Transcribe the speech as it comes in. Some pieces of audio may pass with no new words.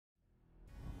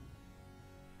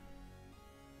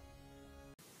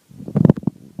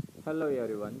Hello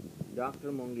everyone,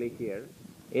 Dr.Mungli here.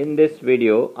 In this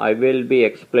video, I will be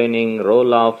explaining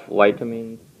role of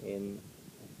vitamins in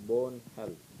bone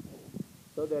health.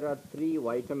 So there are three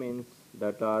vitamins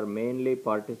that are mainly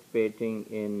participating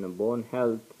in bone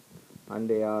health, and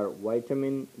they are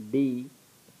vitamin D,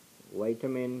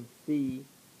 vitamin C,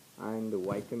 and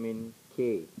vitamin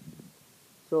K.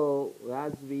 So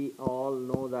as we all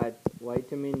know that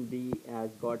vitamin D has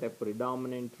got a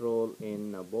predominant role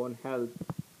in bone health.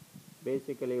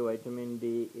 Basically, vitamin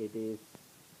D, it is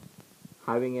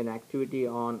having an activity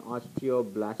on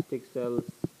osteoblastic cells,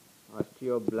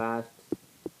 osteoblasts,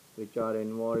 which are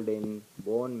involved in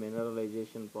bone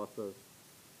mineralization process,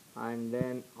 and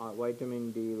then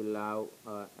vitamin D will have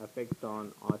effect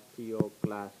on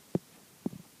osteoclasts.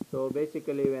 So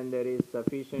basically, when there is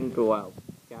sufficient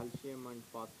calcium and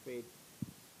phosphate,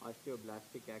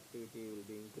 osteoblastic activity will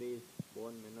be increased,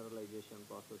 bone mineralization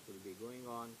process will be going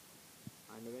on,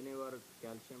 and whenever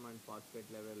calcium and phosphate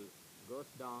level goes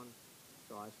down,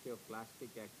 so osteoclastic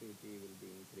activity will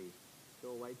be increased.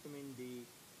 So vitamin D,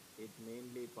 it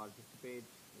mainly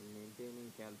participates in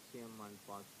maintaining calcium and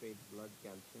phosphate, blood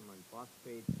calcium and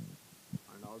phosphate,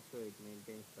 and also it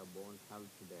maintains the bone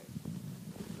health there.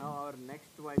 Now our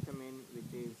next vitamin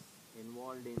which is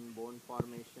involved in bone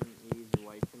formation is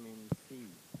vitamin C.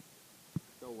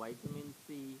 So vitamin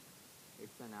C,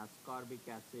 it's an ascorbic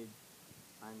acid,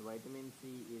 and vitamin C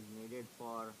is needed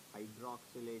for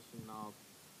hydroxylation of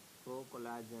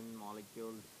pro-collagen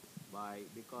molecules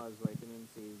because vitamin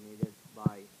C is needed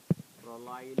by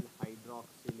prolyl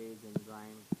hydroxylase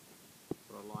enzyme,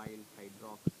 prolyl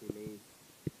hydroxylase,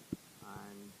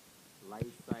 and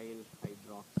lysyl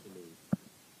hydroxylase.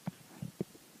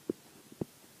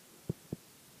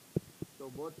 So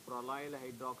both prolyl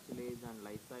hydroxylase and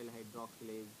lysyl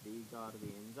hydroxylase, these are the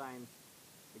enzymes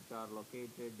which are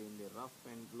located in the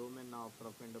lumen of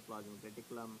rough endoplasmic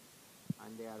reticulum,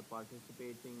 and they are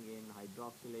participating in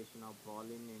hydroxylation of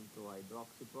proline into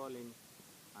hydroxyproline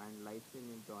and lysine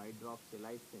into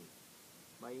hydroxylysine.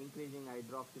 By increasing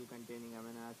hydroxyl containing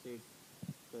amino acids,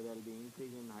 so there will be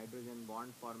increase in hydrogen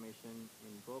bond formation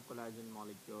in pro-collagen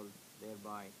molecules,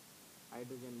 thereby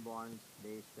hydrogen bonds,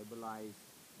 they stabilize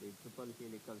the triple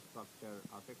helical structure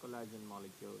of a collagen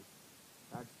molecule.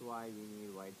 That's why we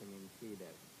need vitamin C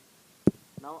there.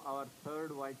 Now our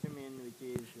third vitamin which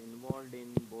is involved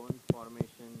in bone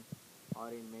formation or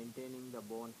in maintaining the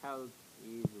bone health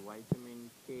is vitamin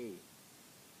K.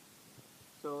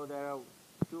 So there are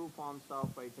two forms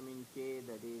of vitamin K,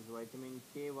 that is vitamin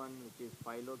K1 which is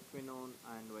phyloquinone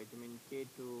and vitamin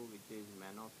K2 which is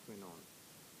mannose-quinone.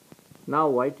 Now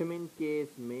vitamin K's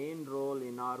main role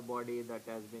in our body that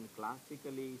has been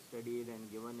classically studied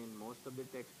and given in most of the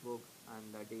textbooks,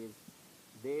 and that is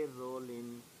their role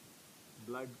in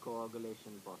blood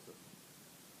coagulation process.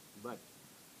 But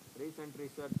recent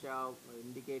research have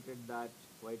indicated that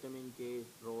vitamin K's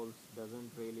roles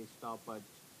doesn't really stop at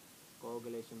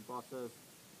coagulation process.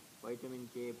 Vitamin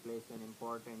K plays an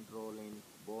important role in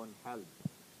bone health.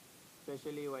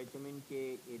 Especially vitamin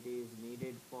K, it is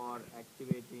needed for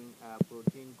activating a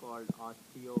protein called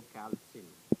osteocalcin.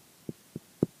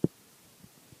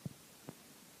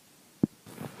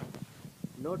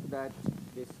 Note that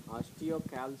this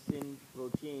osteocalcin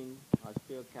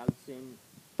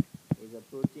is a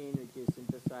protein which is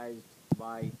synthesized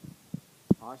by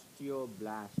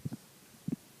osteoblasts.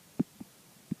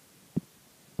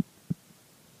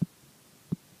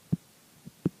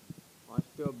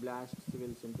 Osteoblasts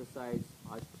will synthesize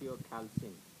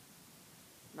osteocalcin.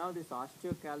 Now this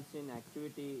osteocalcin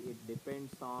activity, it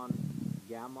depends on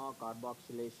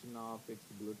gamma-carboxylation of its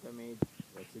glutamate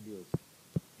residues.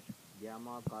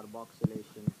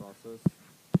 Gamma-carboxylation process,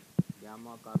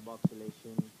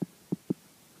 gamma-carboxylation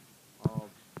of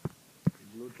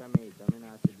glutamate, amino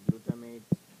acid glutamate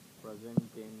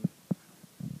present in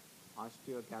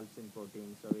osteocalcin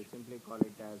protein. So we simply call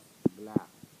it as GLA.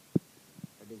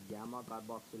 That is gamma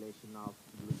carboxylation of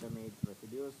glutamate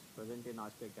residues present in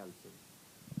osteocalcin.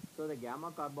 So the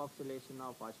gamma carboxylation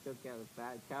of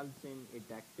osteocalcin, it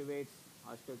activates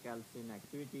osteocalcin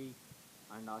activity,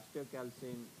 and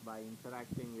osteocalcin, by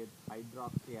interacting with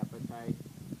hydroxyapatite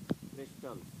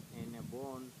crystals in a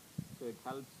bone, so it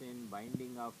helps in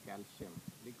binding of calcium,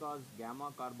 because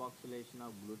gamma carboxylation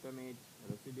of glutamate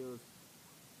residues,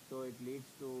 so it leads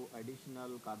to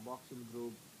additional carboxyl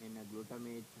group in a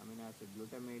glutamate, amino acid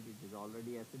glutamate, which is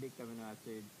already acidic amino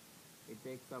acid. It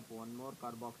takes up one more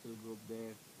carboxyl group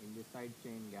there in the side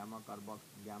chain, gamma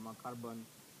carbon,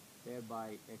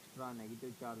 thereby extra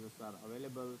negative charges are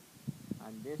available,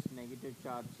 and this negative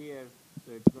charge here,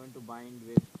 so it's going to bind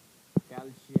with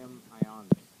calcium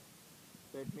ions.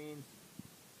 So it means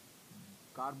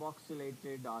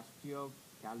carboxylated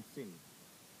osteocalcin.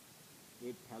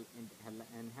 It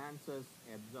enhances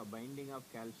binding of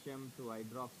calcium to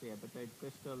hydroxyapatite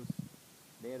crystals.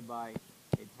 Thereby,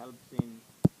 it helps in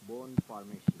bone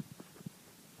formation.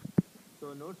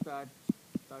 So note that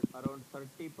around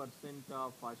 30%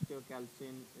 of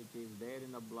osteocalcin, which is there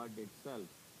in the blood itself,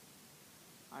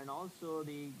 and also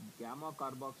the gamma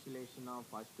carboxylation of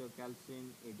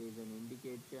osteocalcin, it is an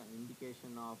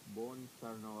indication of bone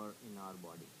turnover in our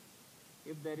body.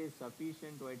 If there is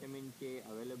sufficient vitamin K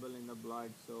available in the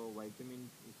blood, so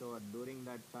during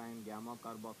that time gamma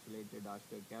carboxylated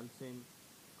osteocalcin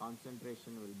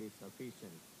concentration will be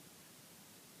sufficient.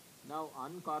 Now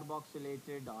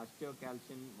uncarboxylated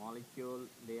osteocalcin molecule,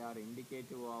 they are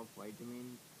indicative of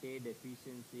vitamin K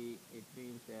deficiency. It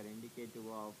means they are indicative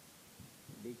of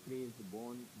decreased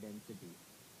bone density.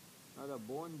 Now the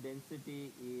bone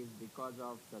density is because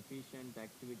of sufficient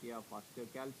activity of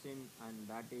osteocalcin, and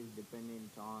that is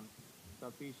dependent on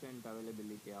sufficient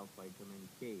availability of vitamin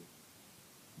K.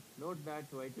 Note that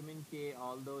vitamin K,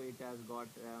 although it has got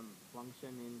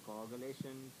function in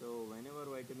coagulation, so whenever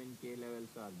vitamin K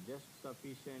levels are just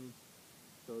sufficient,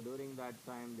 so during that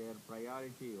time their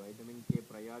priority, vitamin K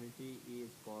priority is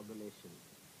coagulation.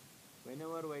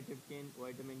 Whenever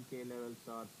vitamin K levels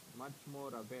are much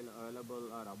more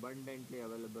available or abundantly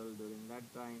available during that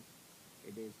time,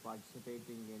 it is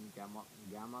participating in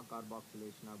gamma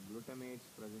carboxylation of glutamates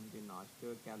present in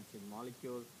osteocalcin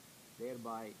molecule.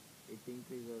 Thereby, it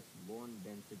increases bone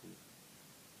density.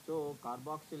 So,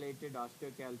 carboxylated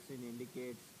osteocalcin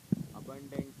indicates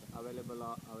abundant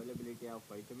availability of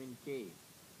vitamin K,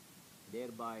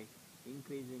 thereby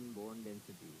increasing bone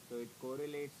density. So, it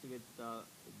correlates with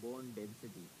bone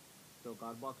density. So,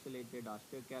 carboxylated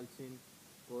osteocalcin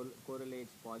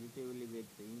correlates positively with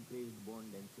increased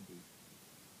bone density.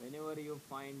 Whenever you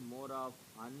find more of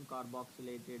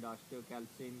uncarboxylated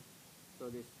osteocalcin, so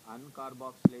this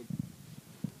uncarboxylated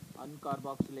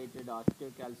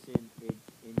osteocalcin, it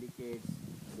indicates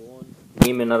bone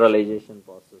demineralization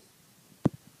process.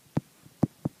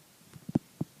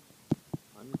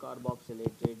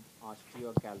 Uncarboxylated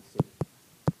osteocalcin,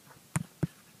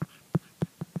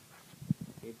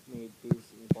 it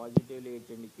is positively, it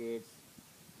indicates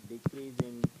decrease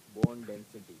in bone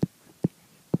density.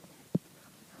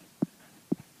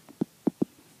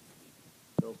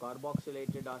 So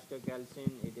carboxylated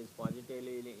osteocalcin, it is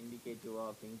positively indicative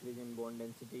of increase in bone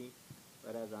density,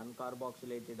 whereas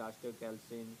uncarboxylated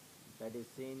osteocalcin, that is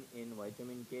seen in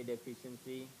vitamin K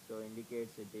deficiency, so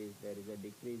indicates there is a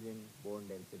decrease in bone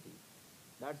density.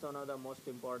 That's one of the most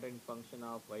important function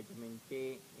of vitamin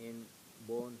K in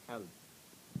bone health.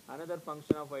 Another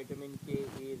function of vitamin K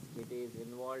is it is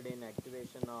involved in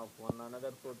activation of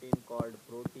another protein called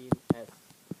protein S.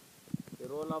 The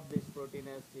role of this protein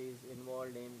S is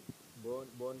involved in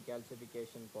bone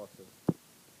calcification process.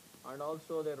 And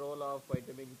also the role of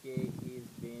vitamin K is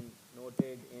being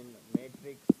noted in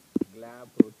matrix GLA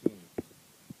protein.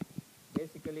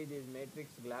 Basically, these matrix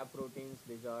GLA proteins,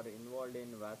 these are involved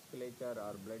in vasculature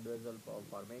or blood vessel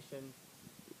formation.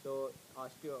 So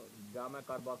gamma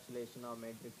carboxylation of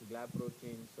matrix GLA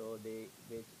protein, so they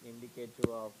indicative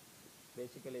of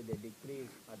basically they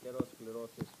decrease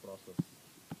atherosclerosis process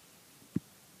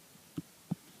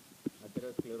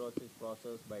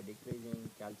by decreasing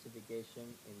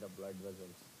calcification in the blood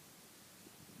vessels.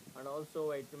 And also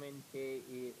vitamin K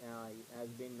has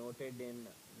been noted in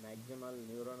maximal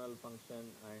neuronal function,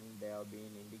 and they have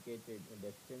been indicated,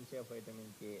 deficiency of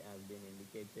vitamin K has been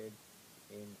indicated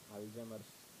in Alzheimer's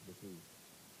disease.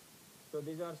 So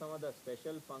these are some of the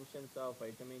special functions of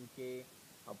vitamin K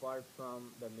apart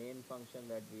from the main function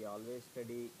that we always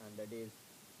study, and that is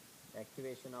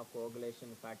activation of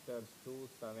coagulation factors 2,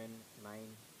 7,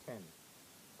 9, 10.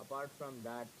 Apart from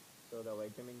that, so the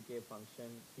vitamin K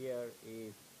function here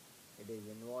is it is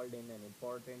involved in an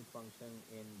important function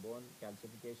in bone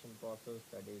calcification process,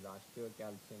 that is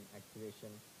osteocalcin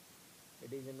activation.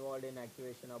 It is involved in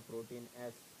activation of protein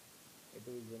S. It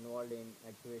is involved in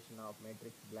activation of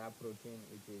matrix GLA protein,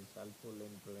 which is helpful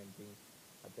in preventing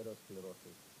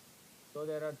atherosclerosis. So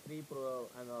there are three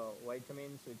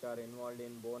vitamins which are involved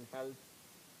in bone health.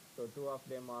 So two of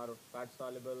them are fat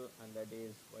soluble, and that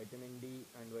is vitamin D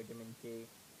and vitamin K,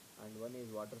 and one is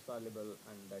water soluble,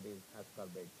 and that is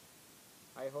ascorbate.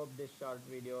 I hope this short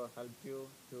video helped you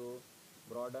to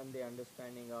broaden the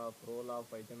understanding of role of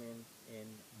vitamins in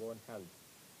bone health.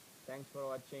 Thanks for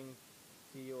watching.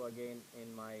 See you again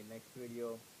in my next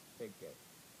video. Take care.